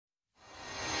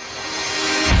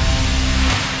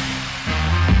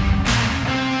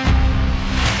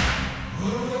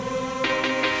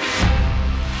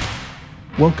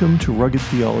Welcome to Rugged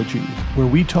Theology, where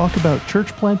we talk about church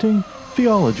planting,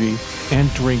 theology,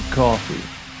 and drink coffee.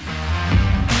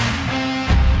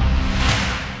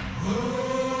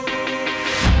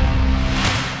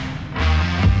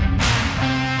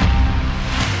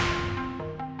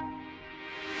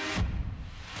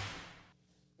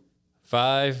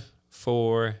 Five,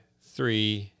 4,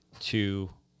 3, 2,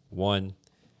 1.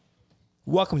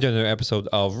 Welcome to another episode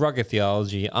of Rugged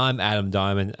Theology. I'm Adam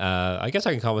Diamond. I guess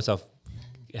I can call myself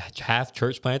half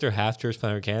church planter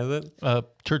candidate.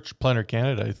 Church planter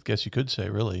candidate, I guess you could say,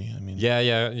 really. I mean,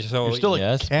 Yeah. So you're still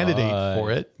a candidate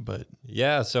for it, but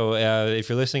yeah. So if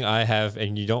you're listening,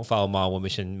 and you don't follow Model One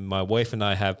Mission, my wife and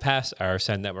I have passed our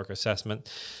Send Network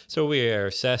assessment, so we are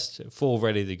assessed, full,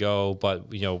 ready to go. But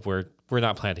we're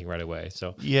not planting right away.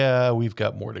 So yeah, we've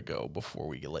got more to go before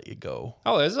we let you go.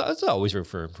 Oh, there's always room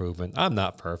for improvement. I'm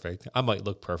not perfect. I might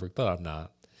look perfect, but I'm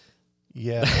not.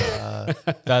 Yeah.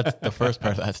 That's the first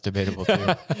part that's debatable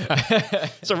too.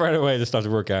 So right away, there's stuff to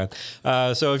work on.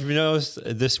 So if you noticed,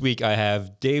 this week I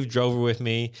have Dave Drover with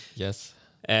me. Yes.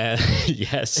 And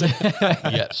yes.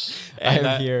 Yes. And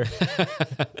I'm here.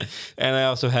 And I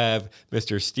also have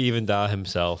Mr. Stephen Dawe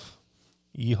himself.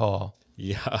 Yeehaw.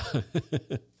 Yeah.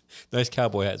 Nice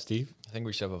cowboy hat, Steve. I think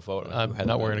we should have a vote. I'm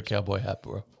not wearing a cowboy hat,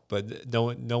 bro. But no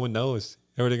one knows.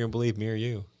 Everyone going to believe me or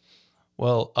you.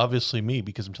 Well, obviously me,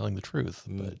 because I'm telling the truth.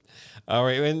 But All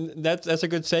right, and that's a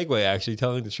good segue, actually,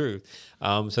 telling the truth.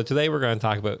 So today we're going to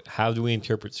talk about how do we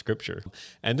interpret Scripture.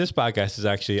 And this podcast is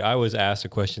actually, I was asked a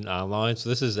question online, so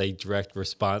this is a direct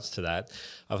response to that,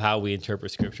 of how we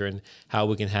interpret Scripture and how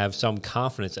we can have some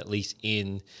confidence, at least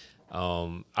in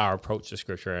our approach to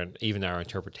Scripture and even our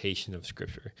interpretation of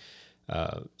Scripture.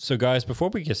 So guys, before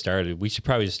we get started, we should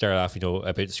probably just start off,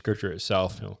 about Scripture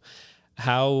itself.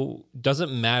 How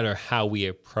doesn't matter how we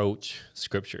approach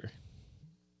Scripture.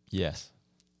 Yes.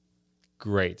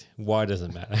 Great. Why does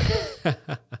it matter?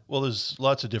 well, there's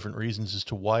lots of different reasons as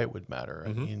to why it would matter.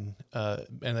 I mean, and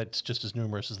that's just as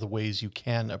numerous as the ways you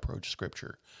can approach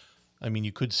Scripture. I mean,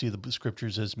 you could see the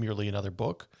Scriptures as merely another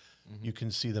book. Mm-hmm. You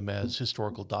can see them as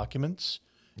historical documents.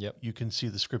 Yep. You can see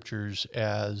the Scriptures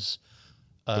as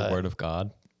the Word of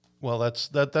God. Well, that's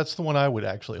the one I would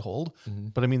actually hold. Mm-hmm.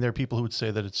 But I mean, there are people who would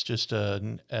say that it's just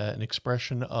an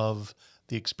expression of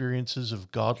the experiences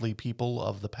of godly people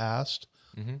of the past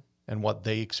and what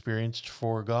they experienced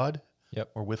for God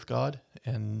or with God.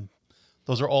 And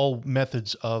those are all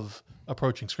methods of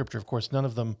approaching Scripture. Of course, none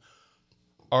of them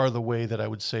are the way that I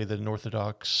would say that an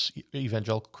Orthodox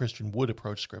evangelical Christian would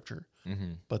approach Scripture.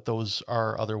 Mm-hmm. But those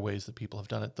are other ways that people have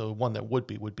done it. The one that would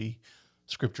be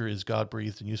Scripture is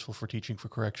God-breathed and useful for teaching, for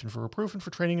correction, for reproof, and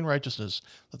for training in righteousness,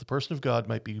 that the person of God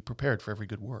might be prepared for every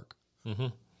good work. Mm-hmm.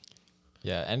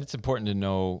 Yeah, and it's important to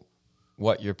know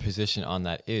what your position on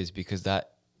that is, because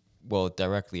that, it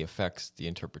directly affects the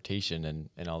interpretation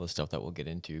and all the stuff that we'll get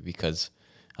into. Because,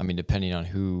 I mean, depending on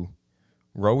who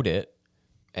wrote it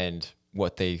and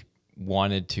what they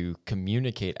wanted to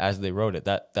communicate as they wrote it,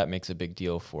 that makes a big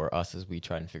deal for us as we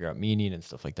try and figure out meaning and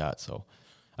stuff like that. So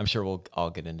I'm sure we'll all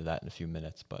get into that in a few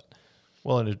minutes, but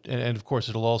and of course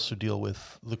it'll also deal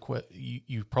with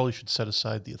you probably should set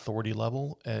aside the authority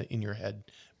level in your head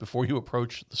before you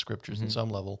approach the Scriptures in some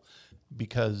level,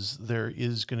 because there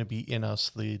is going to be in us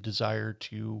the desire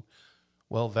to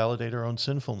validate our own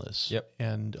sinfulness. Yep.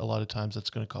 And a lot of times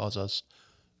that's going to cause us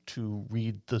to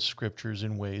read the Scriptures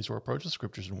in ways or approach the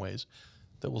Scriptures in ways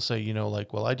that will say,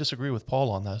 I disagree with Paul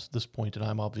on this point and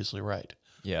I'm obviously right.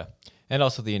 Yeah. And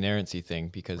also the inerrancy thing,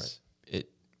 because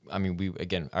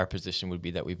our position would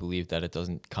be that we believe that it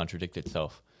doesn't contradict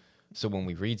itself. So when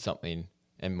we read something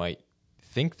and might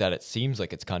think that it seems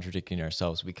like it's contradicting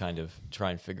ourselves, we kind of try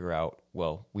and figure out,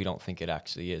 we don't think it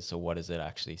actually is. So what is it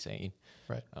actually saying?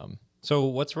 Right. So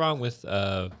what's wrong with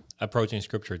approaching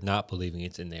Scripture not believing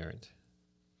it's inerrant?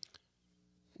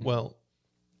 Well,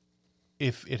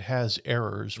 if it has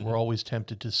errors, we're always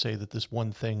tempted to say that this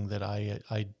one thing that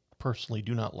I personally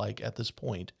do not like at this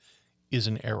point is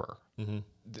an error.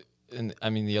 Mm-hmm.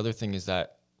 And the other thing is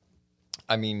that,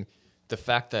 the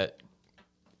fact that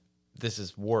this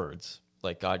is words,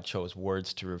 like God chose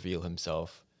words to reveal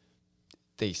himself,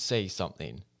 they say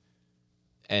something.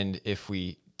 And if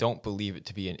we don't believe it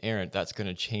to be inerrant, that's going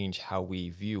to change how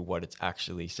we view what it's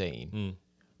actually saying,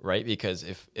 right? Because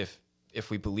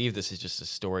if we believe this is just a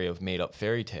story of made up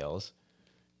fairy tales,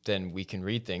 then we can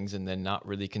read things and then not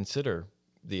really consider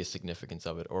the significance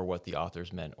of it or what the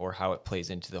authors meant or how it plays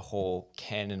into the whole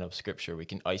canon of Scripture. We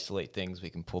can isolate things.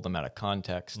 We can pull them out of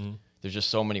context. There's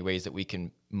just so many ways that we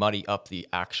can muddy up the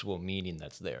actual meaning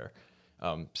that's there.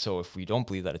 So if we don't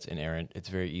believe that it's inerrant, it's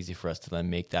very easy for us to then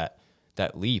make that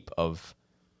leap of,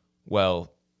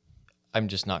 well, I'm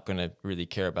just not going to really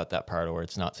care about that part, or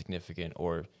it's not significant,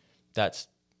 or that's,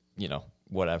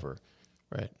 whatever.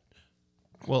 Right.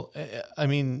 Well, I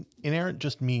mean, inerrant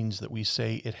just means that we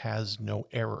say it has no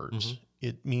errors.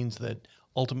 It means that,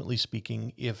 ultimately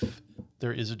speaking, if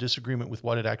there is a disagreement with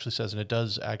what it actually says, and it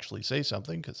does actually say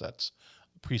something, because that's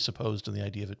presupposed in the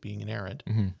idea of it being inerrant,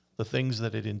 the things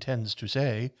that it intends to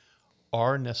say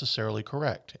are necessarily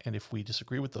correct. And if we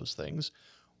disagree with those things,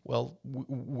 well,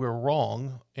 we're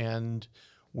wrong, and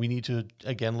we need to,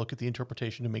 again, look at the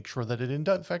interpretation to make sure that it in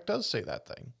fact does say that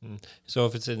thing. So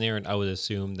if it's inerrant, I would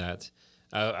assume that,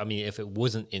 if it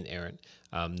wasn't inerrant,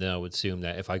 then I would assume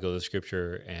that if I go to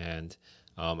Scripture and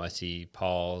I see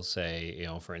Paul say,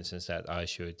 for instance, that I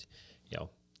should,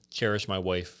 cherish my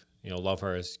wife, love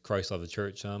her as Christ loved the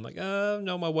church. And I'm like,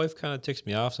 no, my wife kind of ticks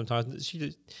me off sometimes. She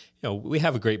just, we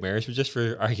have a great marriage, but just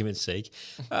for argument's sake,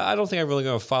 I don't think I'm really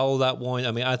going to follow that one.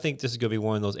 I mean, I think this is going to be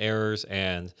one of those errors,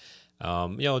 and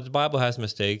the Bible has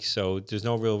mistakes, so there's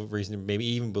no real reason to maybe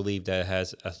even believe that it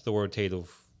has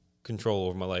authoritative control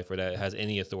over my life, or that it has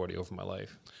any authority over my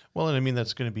life. Well, and I mean,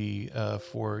 that's going to be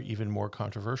for even more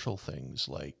controversial things,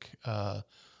 like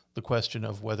the question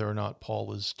of whether or not Paul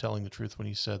was telling the truth when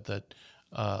he said that,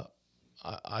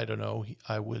 I don't know,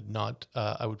 I would not,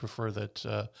 I would prefer that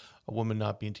a woman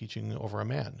not be in teaching over a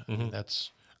man. I mean,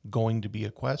 that's going to be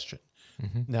a question.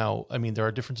 Now, I mean, there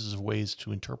are differences of ways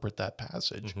to interpret that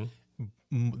passage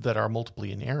that are multiply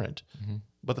inerrant,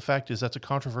 but the fact is that's a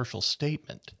controversial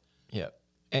statement. Yeah.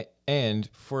 And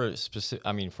for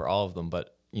specific, for all of them,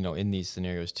 but in these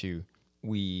scenarios too,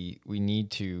 we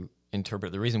need to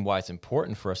interpret. The reason why it's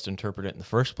important for us to interpret it in the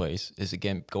first place is,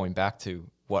 again, going back to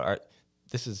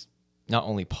this is not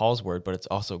only Paul's word, but it's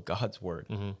also God's word,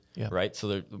 right?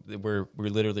 So we're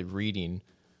literally reading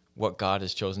what God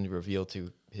has chosen to reveal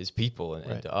to His people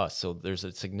and to us. So there's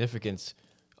a significance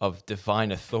of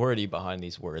divine authority behind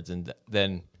these words, and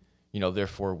then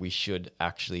therefore we should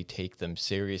actually take them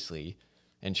seriously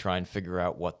and try and figure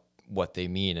out what they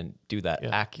mean and do that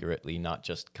accurately, not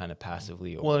just kind of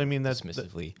passively or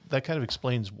dismissively. That kind of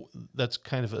explains, that's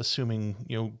kind of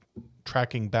assuming,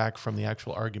 tracking back from the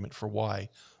actual argument for why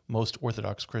most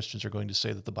Orthodox Christians are going to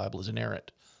say that the Bible is inerrant.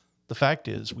 The fact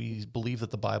is, we believe that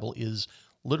the Bible is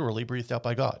literally breathed out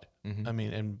by God. I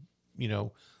mean, and,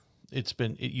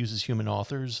 it uses human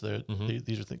authors.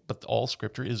 These are things, but all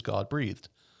Scripture is God breathed,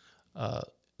 and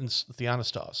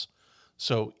theanastos.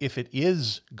 So if it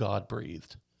is God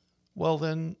breathed, well,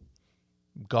 then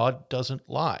God doesn't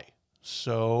lie.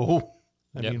 So,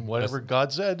 I mean, whatever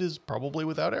God said is probably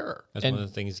without error. That's one of the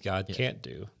things God can't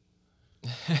do.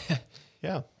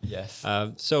 Yeah. Yes.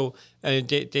 So,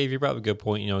 Dave, you brought up a good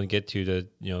point, to get to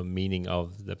the, meaning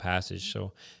of the passage.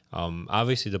 So,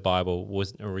 obviously the Bible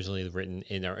wasn't originally written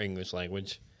in our English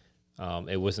language.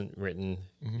 It wasn't written,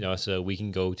 so we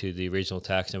can go to the original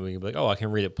text and we can be like, oh, I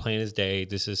can read it plain as day.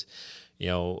 This is,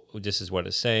 this is what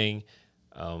it's saying.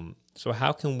 So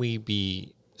how can we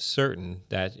be certain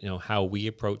that, how we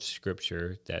approach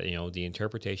Scripture, that, the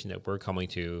interpretation that we're coming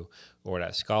to or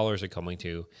that scholars are coming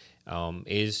to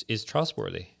is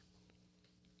trustworthy?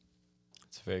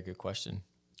 That's a very good question.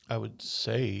 I would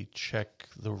say check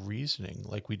the reasoning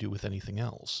like we do with anything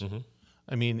else.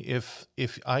 I mean, if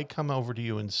I come over to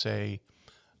you and say,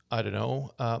 I don't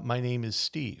know, my name is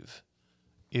Steve.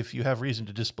 If you have reason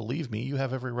to disbelieve me, you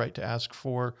have every right to ask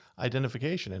for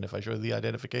identification. And if I show you the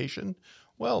identification,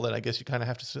 well, then I guess you kind of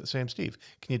have to say I'm Steve.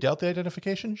 Can you doubt the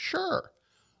identification? Sure.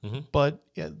 But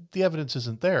the evidence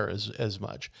isn't there as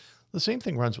much. The same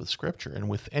thing runs with Scripture and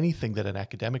with anything that an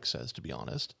academic says, to be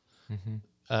honest.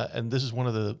 And this is one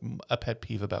of a pet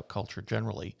peeve about culture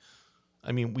generally.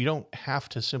 I mean, we don't have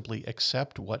to simply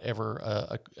accept whatever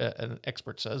an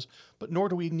expert says, but nor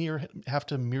do we have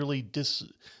to merely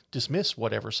dismiss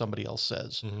whatever somebody else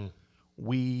says.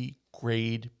 We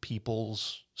grade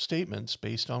people's statements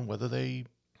based on whether they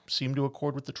seem to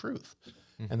accord with the truth.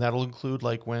 And that'll include,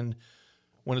 like, when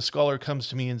a scholar comes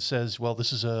to me and says, well,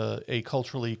 this is a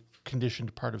culturally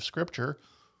conditioned part of Scripture,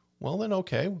 well, then,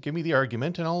 okay, give me the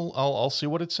argument and I'll see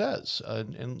what it says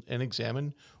and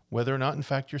examine whether or not, in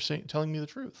fact, you're telling me the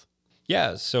truth.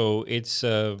 Yeah, so it's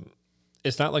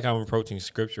not like I'm approaching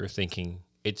Scripture thinking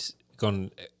it's going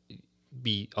to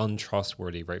be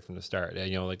untrustworthy right from the start.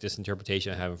 Like this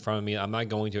interpretation I have in front of me, I'm not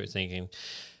going to it thinking,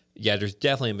 yeah, there's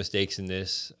definitely mistakes in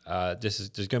this. There's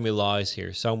going to be lies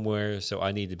here somewhere, so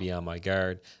I need to be on my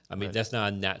guard. I mean, that's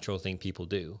not a natural thing people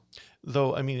do.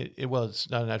 Though, I mean, it's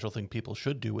not a natural thing people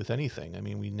should do with anything. I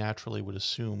mean, we naturally would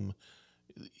assume.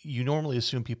 You normally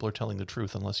assume people are telling the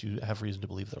truth unless you have reason to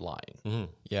believe they're lying.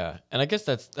 Yeah, and I guess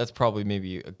that's probably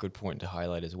maybe a good point to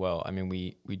highlight as well. I mean,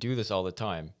 we do this all the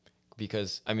time.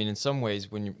 because I mean, in some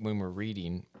ways, when we're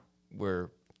reading, or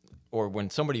when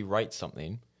somebody writes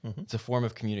something, it's a form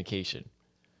of communication,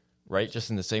 right? Just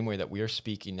in the same way that we are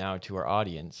speaking now to our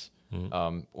audience,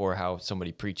 or how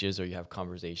somebody preaches, or you have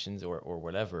conversations, or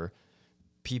whatever.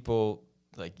 People,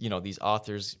 like, you know, these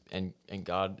authors and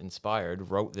God inspired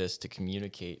wrote this to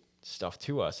communicate stuff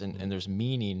to us, and there's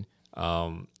meaning.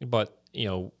 But you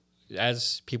know,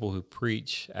 as people who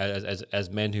preach, as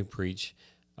men who preach,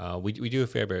 we do a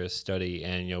fair bit of study,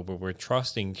 and you know, we're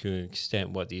trusting to an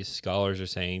extent what these scholars are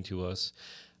saying to us,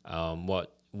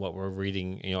 what we're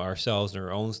reading, you know, ourselves in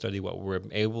our own study, what we're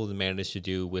able to manage to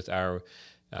do with our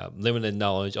limited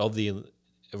knowledge of the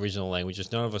original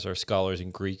languages. None of us are scholars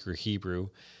in Greek or Hebrew.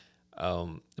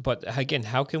 But again,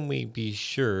 how can we be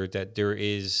sure that there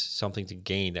is something to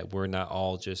gain, that we're not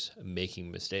all just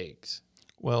making mistakes?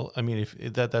 Well, I mean,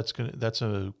 if that's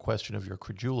a question of your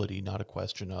credulity, not a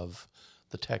question of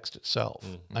the text itself.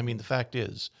 I mean, the fact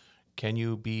is, can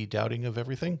you be doubting of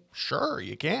everything? Sure,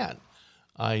 you can.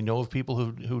 I know of people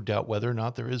who doubt whether or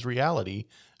not there is reality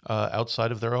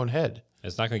outside of their own head.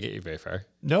 It's not going to get you very far.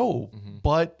 No,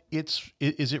 but is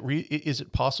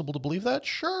it possible to believe that?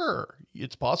 Sure,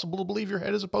 it's possible to believe your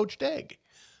head is a poached egg.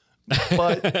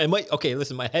 But it might. Okay,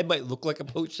 listen, my head might look like a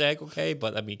poached egg. Okay,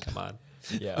 but I mean, come on.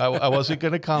 Yeah, I wasn't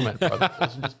going to comment, brother.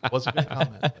 Wasn't going to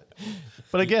comment.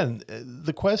 But again,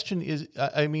 the question is,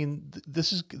 I mean,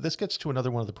 this gets to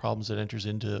another one of the problems that enters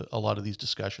into a lot of these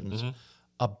discussions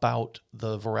about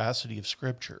the veracity of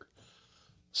Scripture.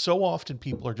 So often,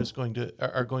 people are just going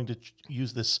to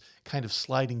use this kind of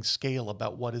sliding scale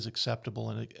about what is acceptable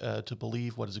and to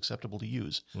believe, what is acceptable to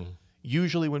use.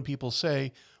 Usually, when people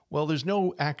say, well, there's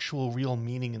no actual real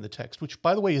meaning in the text, which,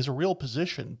 by the way, is a real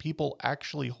position people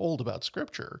actually hold about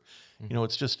Scripture. You know,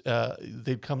 it's just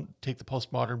they'd take the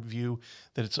postmodern view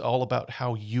that it's all about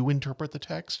how you interpret the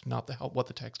text, not what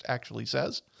the text actually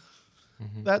says.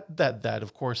 That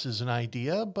of course is an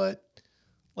idea, but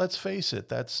let's face it,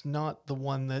 that's not the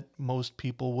one that most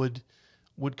people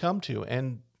would come to.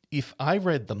 And if I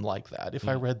read them like that, if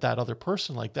I read that other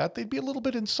person like that, they'd be a little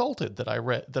bit insulted that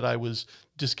I was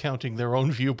discounting their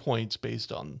own viewpoints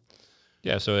based on.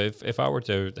 Yeah. So if I were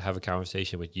to have a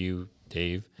conversation with you,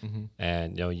 Dave,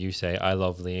 and you know, you say I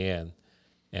love Leanne,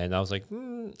 and I was like,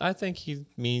 I think he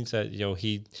means that, you know,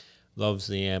 he loves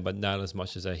Leanne, but not as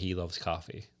much as that he loves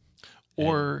coffee.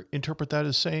 Or interpret that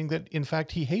as saying that, in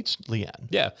fact, he hates Leanne.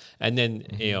 Yeah. And then,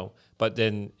 you know, but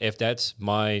then if that's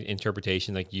my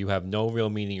interpretation, like you have no real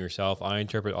meaning yourself, I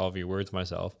interpret all of your words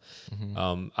myself.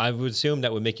 I would assume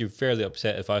that would make you fairly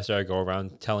upset if I started going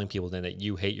around telling people then that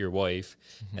you hate your wife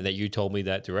and that you told me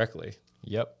that directly.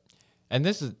 Yep. And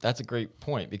that's a great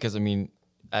point, because I mean,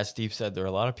 as Steve said, there are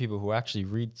a lot of people who actually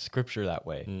read Scripture that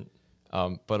way.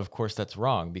 But of course that's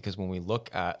wrong, because when we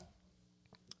look at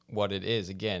what it is,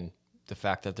 again, the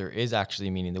fact that there is actually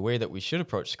meaning, the way that we should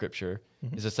approach Scripture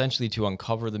is essentially to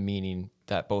uncover the meaning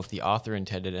that both the author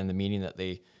intended and the meaning that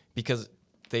because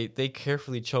they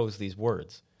carefully chose these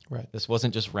words. Right. This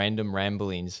wasn't just random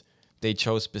ramblings. They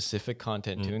chose specific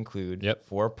content to include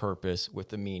for a purpose with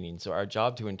the meaning. So our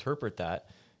job to interpret that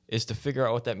is to figure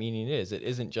out what that meaning is. It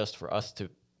isn't just for us to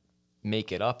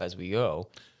make it up as we go.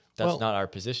 That's not our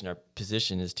position. Our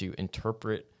position is to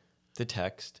interpret the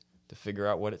text, to figure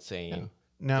out what it's saying.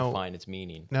 Now, to find its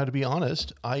meaning. Now, to be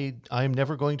honest, I'm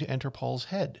never going to enter Paul's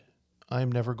head.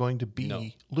 I'm never going to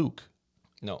be Luke.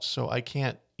 No. So I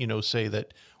can't, say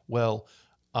that, well,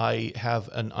 I have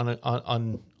an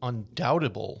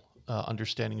undoubtable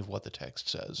understanding of what the text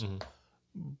says.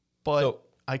 But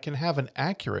I can have an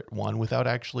accurate one without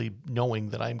actually knowing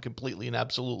that I'm completely and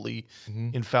absolutely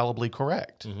infallibly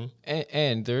correct.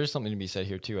 And there is something to be said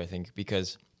here too, I think,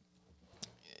 because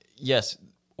yes,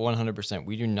 100%.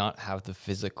 We do not have the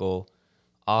physical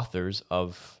authors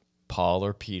of Paul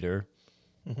or Peter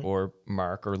or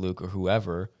Mark or Luke or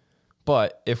whoever.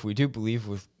 But if we do believe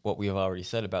with what we have already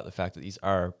said about the fact that these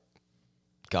are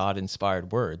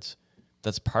God-inspired words,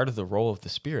 that's part of the role of the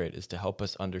Spirit, is to help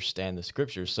us understand the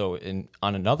Scriptures. So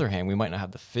on another hand, we might not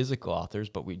have the physical authors,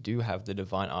 but we do have the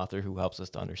divine author who helps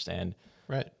us to understand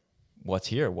what's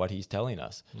here, what he's telling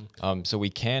us. So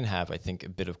we can have, I think, a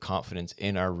bit of confidence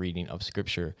in our reading of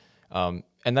Scripture. And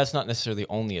that's not necessarily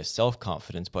only a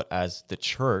self-confidence, but as the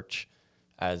church,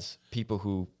 as people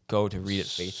who go to read it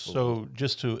faithfully. So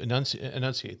just to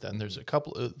enunciate then, there's a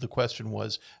couple, the question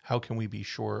was, how can we be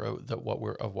sure that what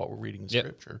we're reading in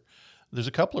Scripture? There's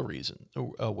a couple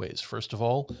of ways. First of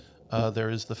all, there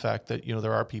is the fact that,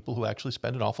 there are people who actually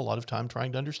spend an awful lot of time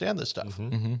trying to understand this stuff.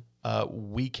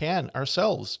 We can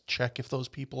ourselves check if those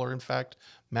people are in fact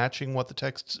matching what the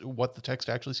text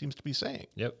actually seems to be saying.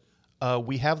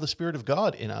 we have the Spirit of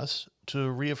God in us to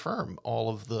reaffirm all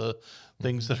of the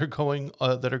things that are going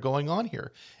on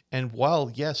here. And while,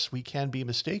 yes, we can be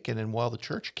mistaken, and while the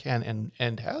church can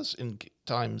and has in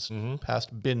times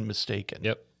past been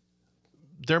mistaken,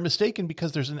 they're mistaken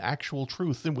because there's an actual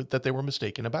truth that they were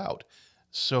mistaken about.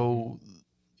 So,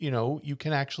 you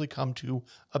can actually come to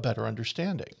a better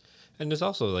understanding. And there's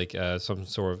also like some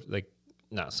sort of like,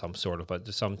 not some sort of, but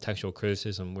there's some textual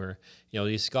criticism where,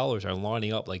 these scholars are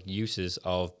lining up like uses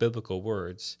of biblical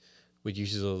words with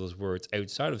uses of those words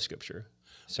outside of Scripture.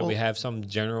 So we have some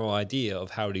general idea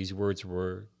of how these words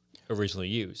were originally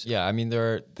used. Yeah, I mean,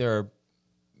 there are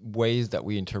ways that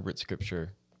we interpret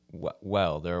Scripture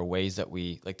well. There are ways that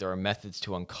there are methods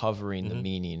to uncovering the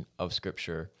meaning of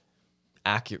Scripture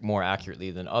more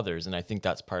accurately than others. And I think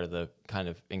that's part of the kind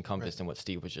of encompassed in what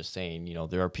Steve was just saying.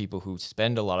 There are people who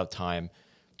spend a lot of time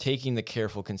taking the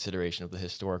careful consideration of the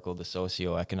historical, the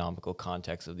socio-economical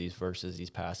context of these verses, these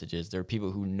passages. There are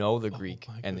people who know the Greek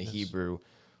and the Hebrew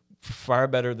far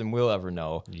better than we'll ever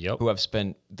know, who have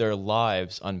spent their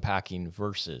lives unpacking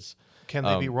verses. Can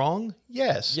they be wrong?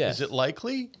 Yes. Is it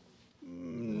likely?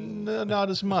 No, not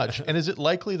as much. And is it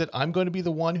likely that I'm going to be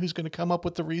the one who's going to come up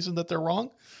with the reason that they're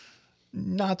wrong?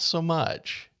 Not so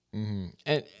much.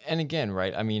 Mm-hmm. And again,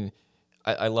 right? I mean,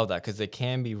 I love that because they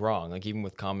can be wrong. Like even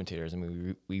with commentators, I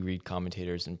mean, we read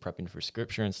commentators and prepping for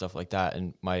Scripture and stuff like that.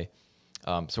 And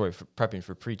for prepping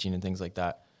for preaching and things like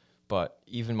that. But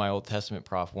even my Old Testament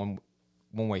prof, one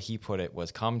way he put it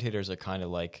was commentators are kind of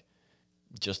like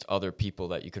just other people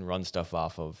that you can run stuff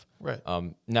off of. Right.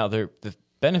 Now, the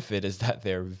benefit is that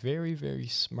they're very, very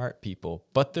smart people,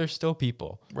 but they're still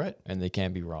people. Right. And they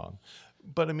can be wrong.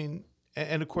 But I mean,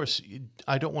 and of course,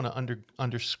 I don't want to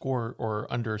underscore or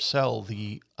undersell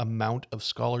the amount of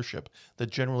scholarship that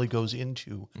generally goes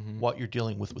into what you're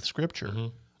dealing with Scripture. Mm-hmm.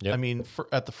 Yep. I mean,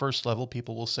 at the first level,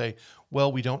 people will say,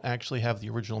 well, we don't actually have the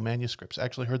original manuscripts. I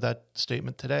actually heard that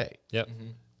statement today. Yep.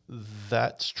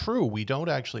 That's true. We don't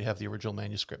actually have the original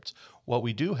manuscripts. What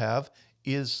we do have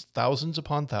is thousands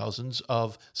upon thousands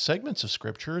of segments of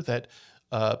Scripture that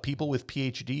people with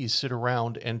PhDs sit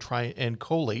around and try and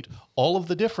collate all of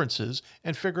the differences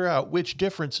and figure out which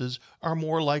differences are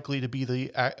more likely to be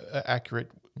the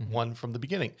accurate one from the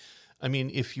beginning. I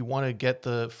mean, if you want to get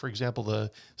for example,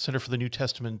 the Center for the New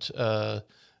Testament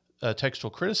textual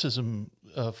criticism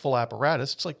full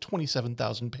apparatus, it's like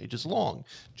 27,000 pages long,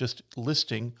 just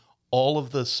listing all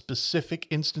of the specific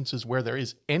instances where there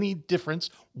is any difference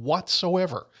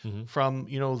whatsoever from,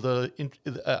 a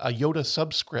iota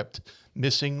subscript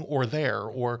missing or there,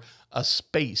 or a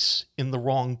space in the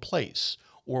wrong place,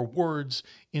 or words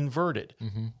inverted.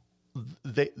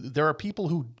 There are people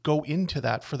who go into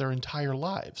that for their entire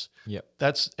lives. Yep.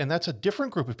 That's a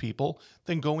different group of people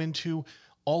than go into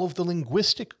all of the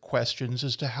linguistic questions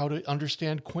as to how to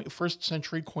understand first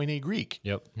century Koine Greek.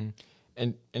 Yep.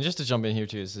 And just to jump in here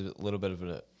too, is a little bit of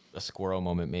a squirrel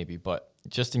moment maybe, but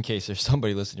just in case there's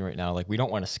somebody listening right now, like we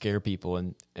don't want to scare people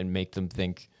and make them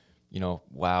think,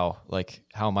 wow, like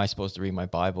how am I supposed to read my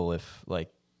Bible if like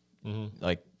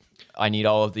I need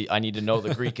to know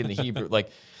the Greek and the Hebrew, like.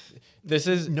 This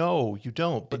is no, you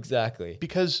don't. But exactly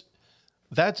because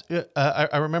that's.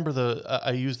 I remember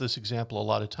I use this example a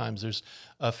lot of times. There's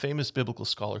a famous biblical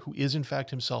scholar who is in fact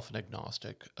himself an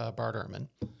agnostic, Bart Ehrman,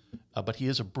 but he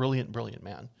is a brilliant, brilliant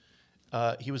man.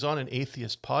 He was on an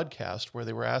atheist podcast where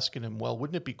they were asking him, "Well,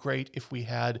 wouldn't it be great if we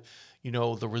had,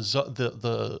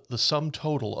 the sum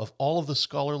total of all of the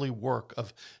scholarly work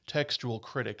of textual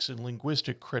critics and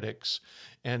linguistic critics,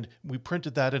 and we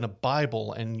printed that in a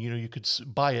Bible, and you could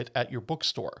buy it at your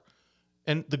bookstore?"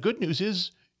 And the good news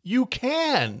is you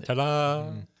can.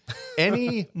 Ta-da!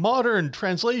 Any modern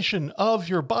translation of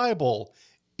your Bible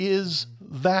is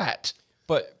that.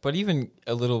 But even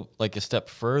a little like a step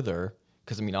further.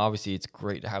 Because, I mean, obviously it's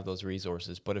great to have those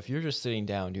resources, but if you're just sitting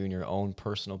down doing your own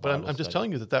personal Bible But I'm just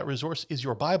telling you that resource is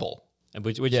your Bible.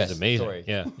 Which is amazing. Sorry.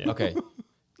 Yeah. Okay.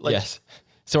 Yes.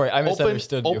 Sorry, I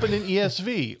misunderstood you. Open an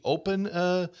ESV, open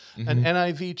an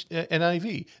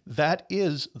NIV. That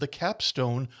is the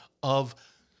capstone of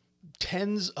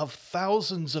tens of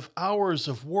thousands of hours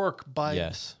of work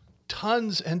by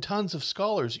tons and tons of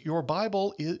scholars. Your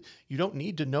Bible is, you don't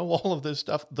need to know all of this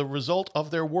stuff. The result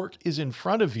of their work is in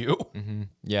front of you.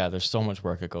 Yeah, there's so much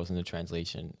work that goes into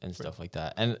translation and stuff like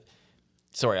that. And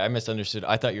sorry, I misunderstood.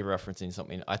 I thought you were referencing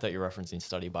something. I thought you were rereferencing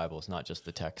study Bibles, not just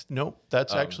the text. No,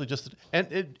 that's actually just, and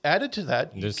it added to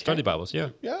that. There's study Bibles,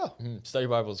 yeah. Yeah. Study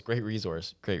Bibles, great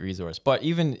resource. But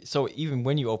even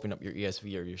when you open up your ESV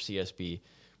or your CSB,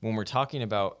 when we're talking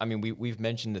about, I mean, we've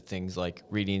mentioned the things like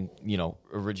reading,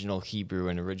 original Hebrew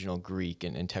and original Greek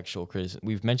and textual criticism.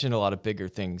 We've mentioned a lot of bigger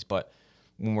things, but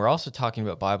when we're also talking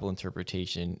about Bible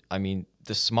interpretation, I mean,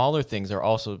 the smaller things are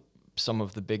also some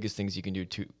of the biggest things you can do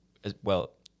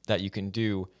that you can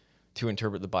do to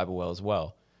interpret the Bible well as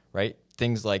well, right?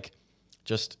 Things like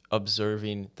just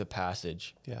observing the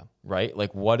passage, right?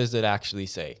 Like, what does it actually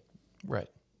say? Right.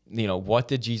 What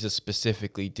did Jesus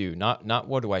specifically do? Not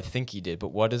what do I think he did, but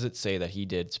what does it say that he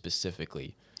did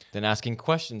specifically? Then asking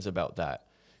questions about that.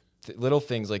 Little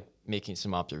things like making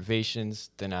some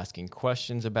observations, then asking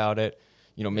questions about it.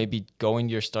 Maybe going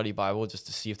to your study Bible just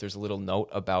to see if there's a little note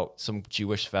about some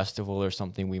Jewish festival or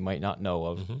something we might not know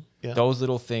of. Mm-hmm. Yeah. Those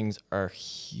little things are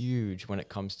huge when it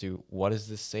comes to what is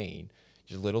this saying?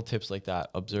 Just little tips like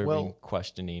that, observing,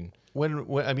 questioning. When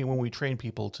we train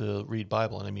people to read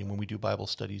Bible, and I mean when we do Bible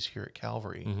studies here at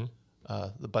Calvary.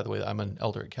 Mm-hmm. By the way, I'm an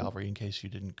elder at Calvary. In case you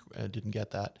didn't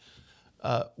get that,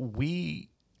 we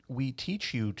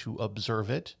teach you to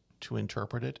observe it, to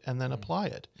interpret it, and then apply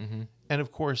it. Mm-hmm. And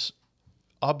of course,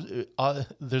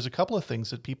 there's a couple of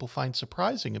things that people find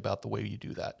surprising about the way you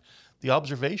do that. The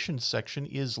observations section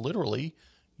is literally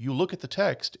you look at the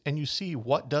text and you see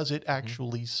what does it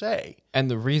actually say. And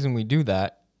the reason we do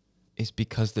that is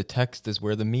because the text is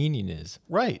where the meaning is.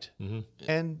 Right.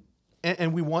 Mm-hmm.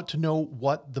 And we want to know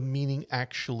what the meaning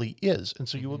actually is. And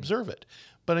so you observe it.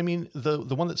 But I mean,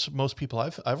 the one that most people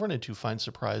I've run into find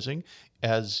surprising,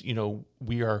 as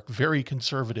we are very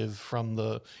conservative from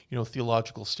the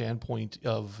theological standpoint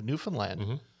of Newfoundland.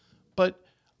 Mm-hmm. But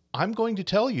I'm going to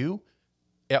tell you,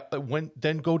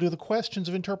 then go to the questions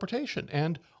of interpretation,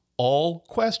 and all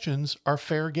questions are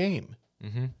fair game.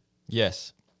 Mm-hmm.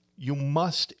 Yes. You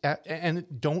must, and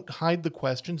don't hide the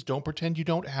questions. Don't pretend you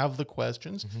don't have the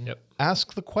questions. Mm-hmm. Yep.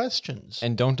 Ask the questions.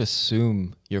 And don't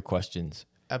assume your questions.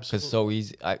 Absolutely. Because so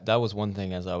easy. That was one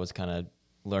thing as I was kind of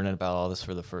learning about all this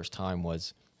for the first time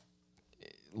was,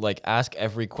 like, ask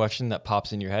every question that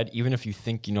pops in your head, even if you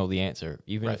think you know the answer,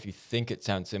 even if you think it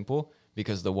sounds simple,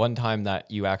 because the one time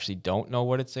that you actually don't know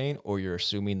what it's saying or you're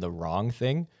assuming the wrong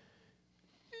thing,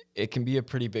 it can be a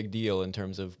pretty big deal in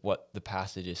terms of what the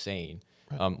passage is saying.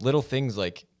 Right. Little things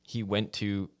like he went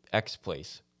to X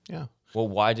place. Yeah. Well,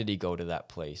 why did he go to that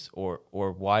place? Or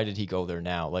why did he go there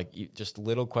now? Like, just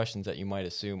little questions that you might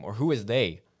assume. Or who is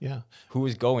they? Yeah. Who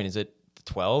is going? Is it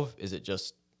 12? Is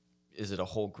it a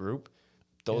whole group?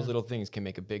 Those little things can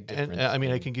make a big difference. And I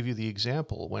mean, I can give you the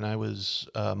example. When I was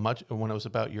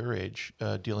about your age,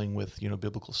 dealing with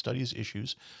biblical studies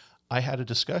issues, I had a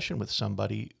discussion with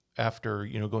somebody after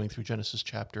going through Genesis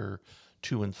chapter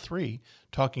 2 and 3,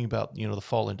 talking about the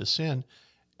fall into sin,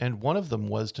 and one of them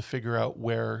was to figure out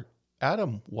where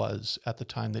Adam was at the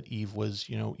time that Eve was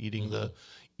eating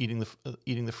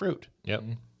the fruit. Yep.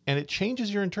 And it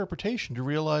changes your interpretation to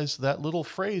realize that little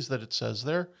phrase that it says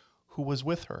there, who was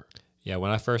with her. Yeah,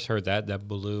 when I first heard that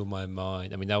blew my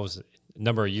mind. I mean, that was a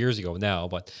number of years ago now,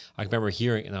 but I remember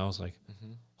hearing it and I was like,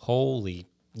 holy,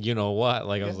 you know what?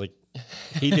 Like, I was like,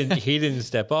 he didn't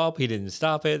step up, he didn't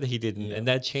stop it, he didn't, and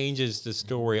that changes the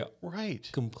story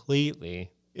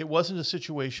completely. It wasn't a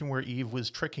situation where Eve was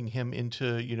tricking him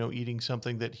into, eating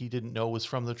something that he didn't know was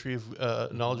from the tree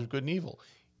of knowledge of good and evil.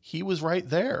 He was right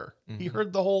there. Mm-hmm. He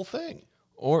heard the whole thing.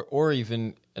 Or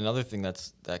even another thing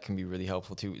that can be really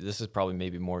helpful too. This is probably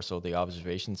maybe more so the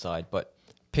observation side, but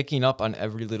picking up on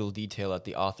every little detail that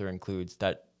the author includes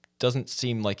that doesn't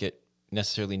seem like it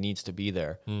necessarily needs to be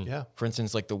there. Yeah. For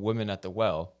instance, like the woman at the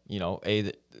well,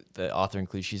 the author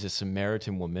includes she's a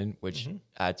Samaritan woman, which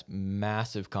adds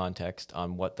massive context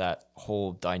on what that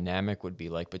whole dynamic would be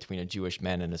like between a Jewish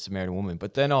man and a Samaritan woman.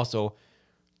 But then also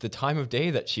the time of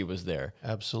day that she was there.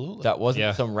 Absolutely. That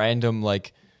wasn't some random,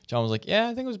 like, John was like, yeah,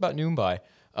 I think it was about noon by.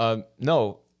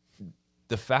 No,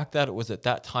 the fact that it was at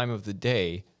that time of the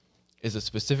day is a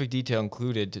specific detail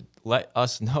included to let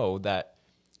us know that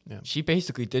she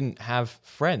basically didn't have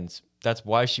friends. That's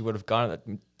why she would have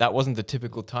gone. That wasn't the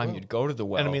typical time you'd go to the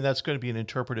well. And I mean, that's going to be an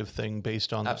interpretive thing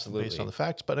based on the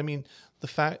facts. But I mean, the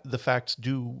facts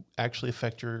do actually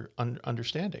affect your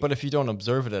understanding. But if you don't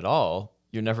observe it at all,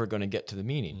 you're never going to get to the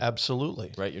meaning.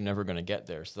 Absolutely. Right? You're never going to get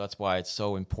there. So that's why it's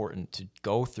so important to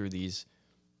go through these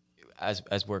as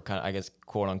we're kind of, I guess,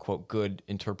 quote unquote, good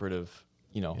interpretive,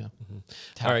 tactics.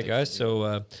 All right, guys.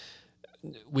 So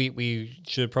we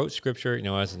should approach Scripture,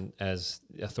 as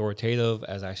authoritative,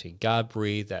 as actually God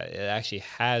breathed, that it actually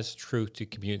has truth to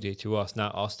communicate to us,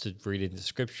 not us to read into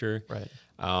Scripture. Right.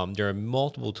 There are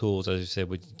multiple tools, as you said,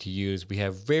 to use. We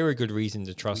have very good reason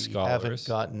to trust scholars. We haven't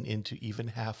gotten into even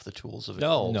half the tools of it.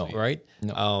 No, right?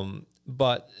 No.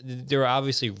 But there are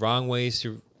obviously wrong ways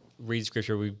to read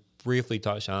Scripture. We briefly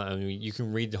touched on it. I mean, you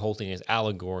can read the whole thing as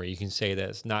allegory. You can say that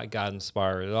it's not God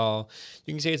inspired at all.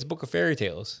 You can say it's a book of fairy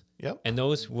tales. Yep. And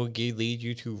those will lead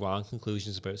you to wrong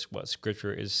conclusions about what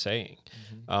Scripture is saying.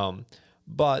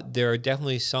 But there are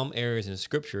definitely some areas in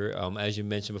Scripture, as you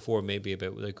mentioned before, maybe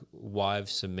about like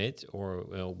wives submit or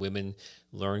women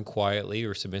learn quietly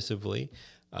or submissively.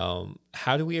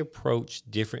 How do we approach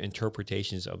different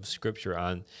interpretations of Scripture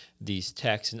on these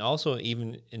texts, and also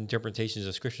even interpretations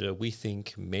of Scripture that we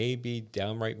think may be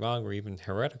downright wrong or even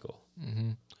heretical?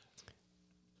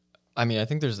 I mean, I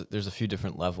think there's a few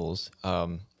different levels.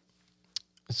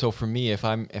 So for me, if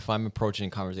I'm approaching a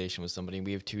conversation with somebody,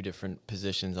 we have two different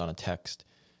positions on a text.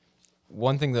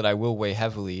 One thing that I will weigh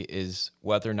heavily is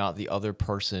whether or not the other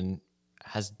person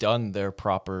has done their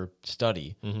proper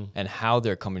study and how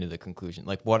they're coming to the conclusion.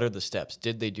 Like, what are the steps?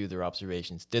 Did they do their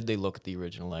observations? Did they look at the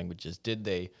original languages? Did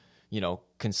they,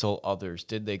 consult others?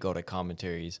 Did they go to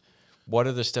commentaries? What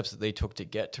are the steps that they took to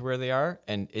get to where they are?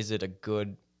 And is it a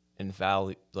good and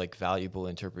valuable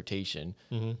interpretation?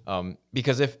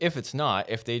 Because if it's not,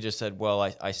 if they just said, well,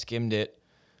 I skimmed it,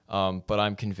 but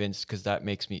I'm convinced because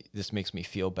this makes me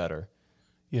feel better.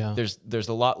 Yeah. There's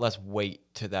a lot less weight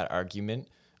to that argument.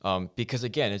 Because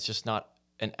again, it's just not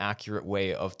an accurate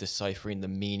way of deciphering the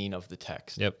meaning of the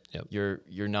text. Yep.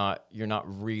 You're not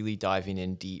really diving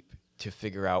in deep to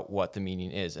figure out what the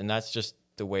meaning is. And that's just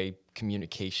the way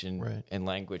communication and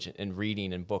language and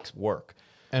reading and books work.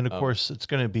 And of course, it's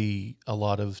going to be a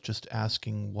lot of just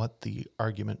asking what the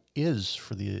argument is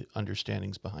for the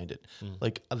understandings behind it.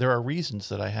 Like, there are reasons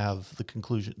that I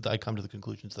come to the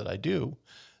conclusions that I do.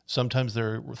 Sometimes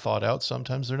they're thought out,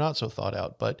 sometimes they're not so thought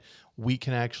out, but we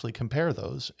can actually compare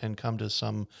those and come to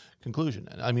some conclusion.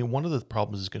 And I mean, one of the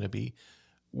problems is going to be,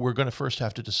 we're going to first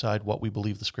have to decide what we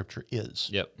believe the Scripture is.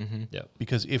 Yep.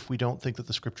 Because if we don't think that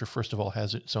the Scripture, first of all,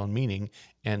 has its own meaning,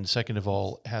 and second of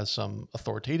all, has some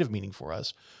authoritative meaning for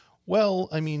us, well,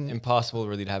 I mean... Impossible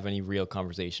really to have any real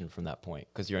conversation from that point,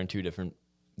 because you're in two different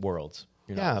worlds.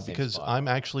 You're not in the same because spot. I'm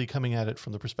actually coming at it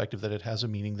from the perspective that it has a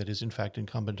meaning that is in fact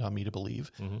incumbent on me to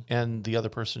believe, and the other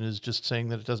person is just saying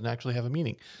that it doesn't actually have a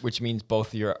meaning. Which means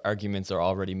both your arguments are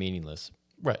already meaningless.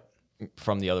 Right.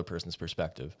 From the other person's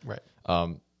perspective. Right.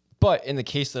 But in the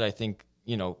case that I think,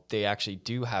 they actually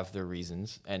do have their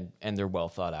reasons and they're well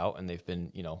thought out and they've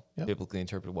been, biblically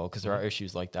interpreted well, because there are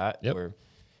issues like that where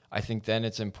I think then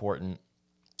it's important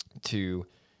to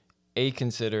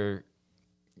consider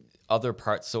other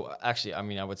parts. So actually, I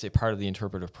mean, I would say part of the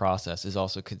interpretive process is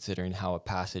also considering how a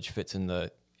passage fits in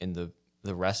the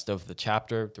rest of the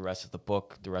chapter, the rest of the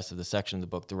book, the rest of the section of the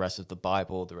book, the rest of the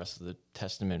Bible, the rest of the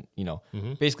Testament.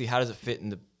 Basically, how does it fit in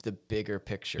the bigger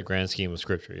picture, The grand scheme of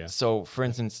Scripture, yeah. So, for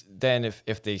instance, then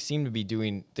if they seem to be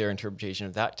doing their interpretation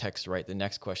of that text right, the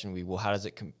next question would be, well, how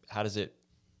does it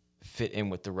fit in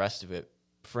with the rest of it?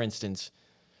 For instance,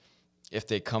 if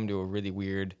they come to a really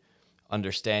weird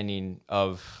understanding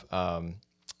of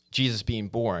Jesus being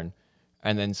born,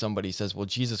 and then somebody says, well,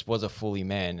 Jesus was a fully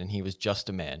man and he was just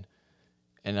a man.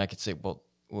 And I could say, well,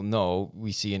 no,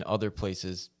 we see in other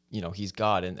places, he's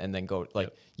God, and then go like,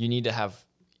 you need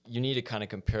to kind of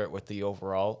compare it with the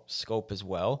overall scope as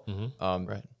well.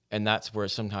 Right. And that's where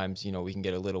sometimes, we can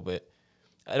get a little bit,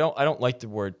 I don't like the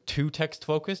word too text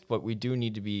focused, but we do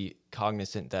need to be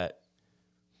cognizant that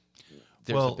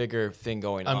there's a bigger thing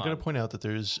going on. I'm going to point out that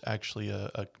there's actually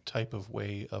a type of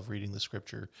way of reading the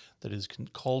Scripture that is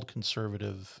called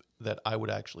conservative that I would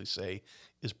actually say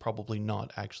is probably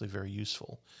not actually very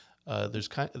useful. There's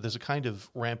a kind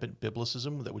of rampant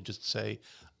biblicism that would just say,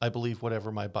 I believe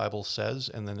whatever my Bible says,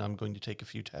 and then I'm going to take a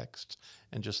few texts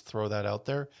and just throw that out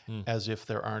there as if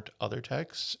there aren't other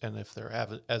texts, and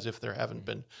as if there haven't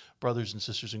been brothers and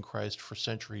sisters in Christ for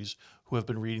centuries who have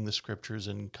been reading the Scriptures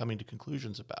and coming to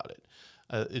conclusions about it.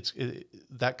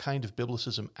 That kind of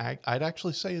biblicism, I'd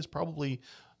actually say, is probably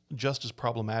just as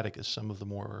problematic as some of the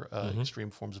more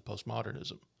extreme forms of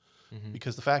postmodernism.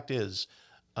 Because the fact is,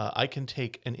 I can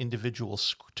take an individual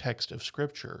text of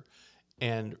Scripture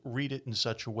and read it in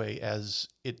such a way as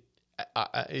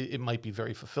it might be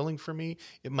very fulfilling for me.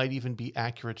 It might even be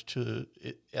accurate to,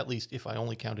 at least if I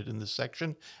only count it in this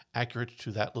section, accurate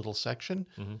to that little section.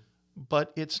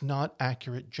 But it's not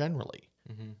accurate generally.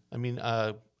 I mean,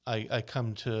 I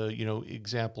come to,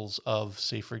 examples of,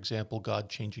 say, for example, God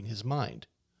changing his mind.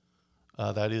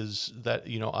 God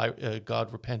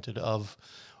repented of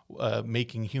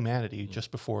making humanity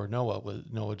just before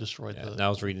Noah destroyed the... And I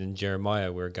was reading in Jeremiah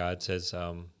where God says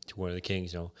to one of the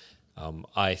kings,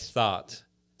 I thought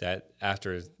that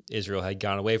after Israel had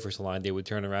gone away for so long, they would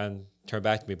turn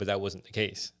back to me, but that wasn't the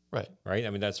case. Right. Right? I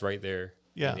mean, that's right there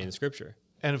in the Scripture.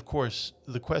 And of course,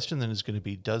 the question then is going to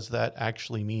be, does that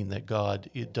actually mean that God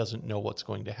it doesn't know what's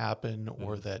going to happen,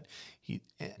 or that he,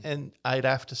 and I'd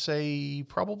have to say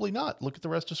probably not. Look at the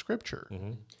rest of Scripture.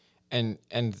 And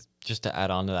just to add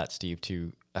on to that, Steve,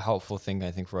 too, a helpful thing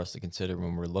I think for us to consider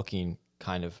when we're looking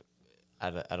kind of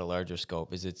at a larger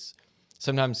scope is it's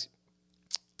sometimes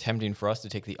tempting for us to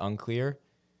take the unclear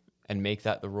and make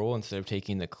that the rule instead of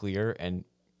taking the clear and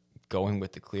going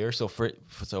with the clear. So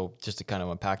so just to kind of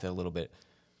unpack that a little bit,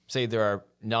 say there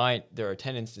are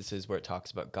 10 instances where it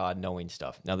talks about God knowing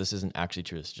stuff. Now, this isn't actually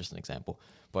true. This is just an example.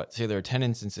 But say there are 10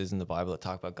 instances in the Bible that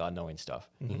talk about God knowing stuff.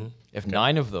 If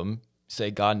 9 of them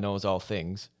say God knows all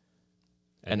things,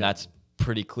 and that's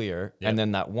pretty clear, and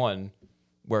then that one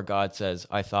where God says,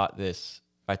 I thought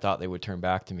they would turn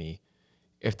back to me.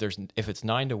 If it's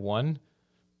 9-1,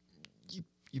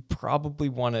 you probably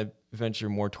want to venture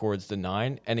more towards the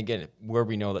 9. And again, where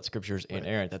we know that Scripture is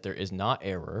inerrant, that there is not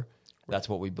error, that's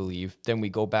what we believe. Then we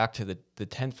go back to the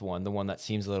 10th one, the one that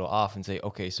seems a little off, and say,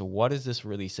 okay, so what is this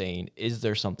really saying? Is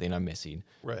there something I'm missing?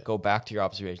 Right. Go back to your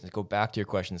observations. Go back to your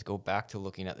questions. Go back to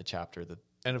looking at the chapter.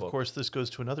 And of course, this goes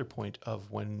to another point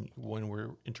of when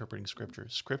we're interpreting Scripture.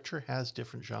 Scripture has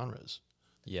different genres.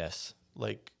 Yes.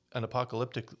 Like an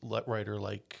apocalyptic writer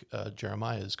like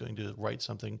Jeremiah is going to write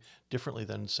something differently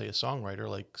than, say, a songwriter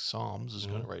like Psalms is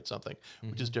going to write something,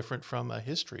 which is different from a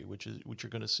history, which you're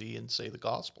going to see in, say, the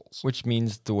Gospels. Which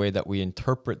means the way that we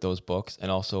interpret those books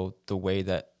and also the way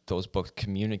that those books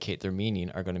communicate their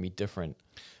meaning are going to be different.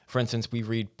 For instance, we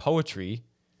read poetry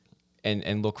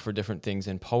and look for different things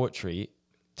in poetry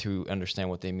to understand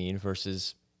what they mean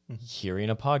versus hearing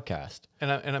a podcast.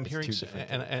 And I'm hearing,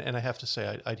 and I have to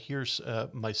say, I'd hear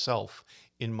myself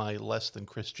in my less than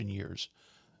Christian years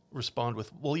respond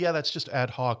with, well, yeah, that's just ad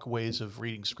hoc ways of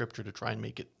reading Scripture to try and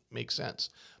make it make sense.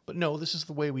 But no, this is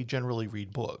the way we generally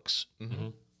read books.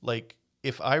 Like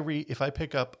if I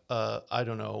pick up, I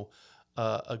don't know,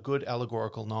 a good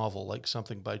allegorical novel like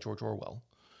something by George Orwell,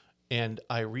 and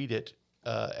I read it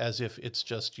as if it's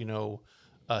just,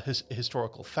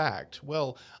 historical fact.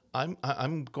 Well,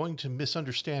 I'm going to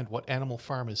misunderstand what Animal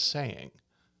Farm is saying.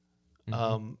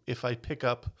 If I pick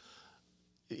up,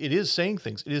 it is saying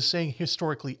things. It is saying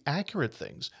historically accurate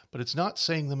things, but it's not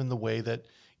saying them in the way that,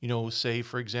 say,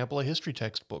 for example, a history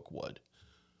textbook would.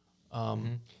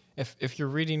 If you're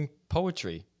reading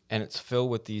poetry and it's filled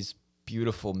with these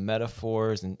beautiful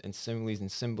metaphors and similes and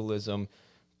symbolism,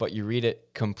 but you read it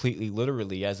completely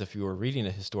literally as if you were reading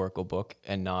a historical book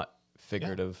and not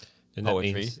figurative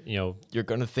poetry, means, you're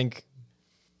going to think,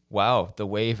 wow, the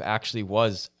wave actually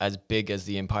was as big as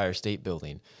the Empire State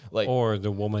Building. Or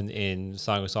the woman in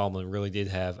Song of Solomon really did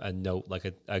have a note,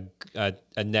 like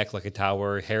a neck like a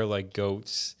tower, hair like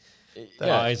goats.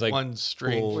 Eyes like one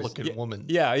strange looking woman.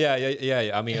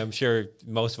 Yeah. I mean, I'm sure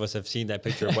most of us have seen that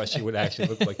picture of what she would actually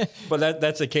look like. But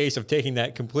that's a case of taking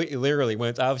that completely literally when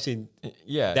it's obviously,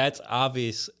 that's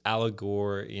obvious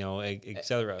allegory,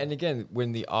 etc. And again,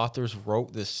 when the authors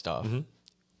wrote this stuff,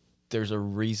 there's a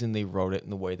reason they wrote it in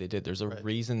the way they did. There's a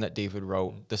reason that David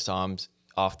wrote the Psalms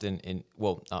not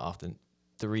often.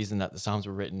 The reason that the Psalms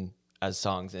were written as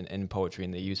songs and in poetry,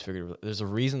 and they use figurative. There's a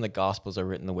reason the Gospels are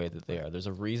written the way that they are. There's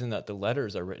a reason that the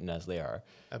letters are written as they are.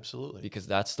 Absolutely. Because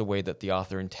that's the way that the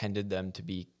author intended them to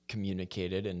be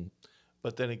communicated.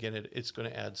 But then again, it's going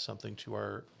to add something to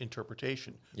our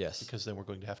interpretation. Yes. Because then we're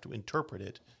going to have to interpret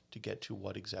it to get to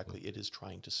what exactly it is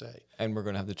trying to say. And we're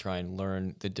going to have to try and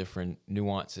learn the different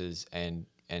nuances and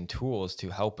tools to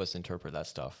help us interpret that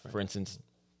stuff. Right. For instance,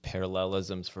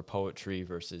 parallelisms for poetry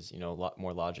versus, a lot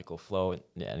more logical flow.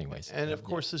 Anyways. And of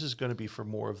course, this is going to be for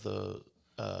more of the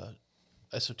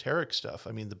esoteric stuff.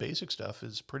 I mean, the basic stuff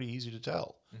is pretty easy to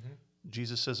tell.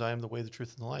 Jesus says, I am the way, the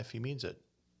truth, and the life. He means it.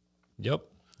 Yep.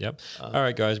 All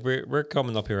right, guys, we're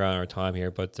coming up here on our time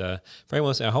here, but for anyone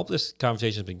listening, I hope this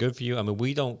conversation has been good for you. I mean,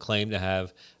 we don't claim to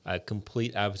have a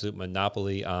complete, absolute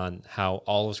monopoly on how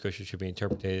all of Scripture should be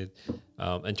interpreted.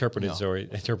 But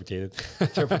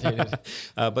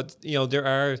there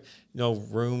are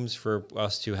rooms for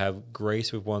us to have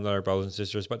grace with one another, brothers and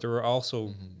sisters. But there are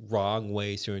also wrong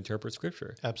ways to interpret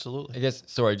Scripture. Absolutely. I guess.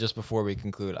 Sorry, just before we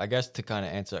conclude, I guess to kind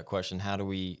of answer that question, how do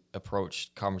we approach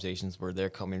conversations where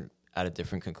they're coming at a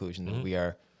different conclusion than we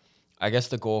are? I guess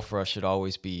the goal for us should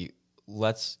always be,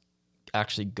 let's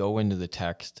actually go into the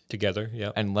text together,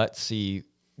 and let's see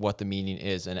what the meaning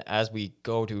is. And as we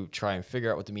go to try and figure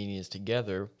out what the meaning is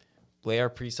together, lay our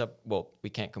precept. Well, we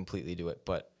can't completely do it,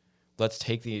 but let's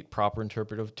take the proper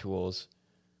interpretive tools.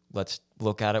 Let's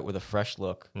look at it with a fresh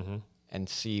look and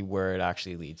see where it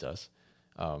actually leads us.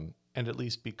 And at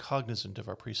least be cognizant of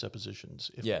our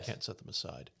presuppositions if we can't set them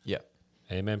aside. Yeah.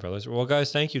 Amen, brothers. Well,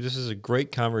 guys, thank you. This is a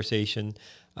great conversation.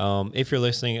 If you're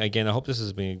listening, again, I hope this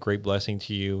has been a great blessing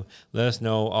to you. Let us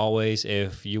know always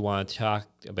if you want to talk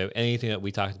about anything that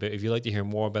we talked about. If you'd like to hear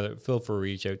more about it, feel free to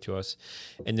reach out to us.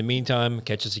 In the meantime,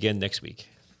 catch us again next week.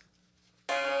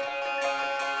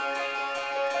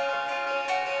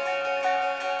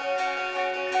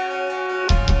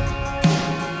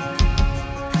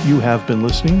 You have been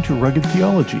listening to Rugged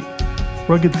Theology.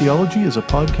 Rugged Theology is a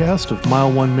podcast of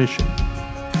Mile One Mission.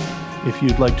 If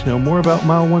you'd like to know more about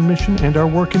Mile One Mission and our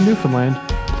work in Newfoundland,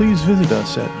 please visit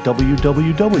us at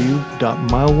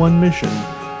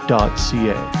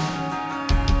www.mileonemission.ca.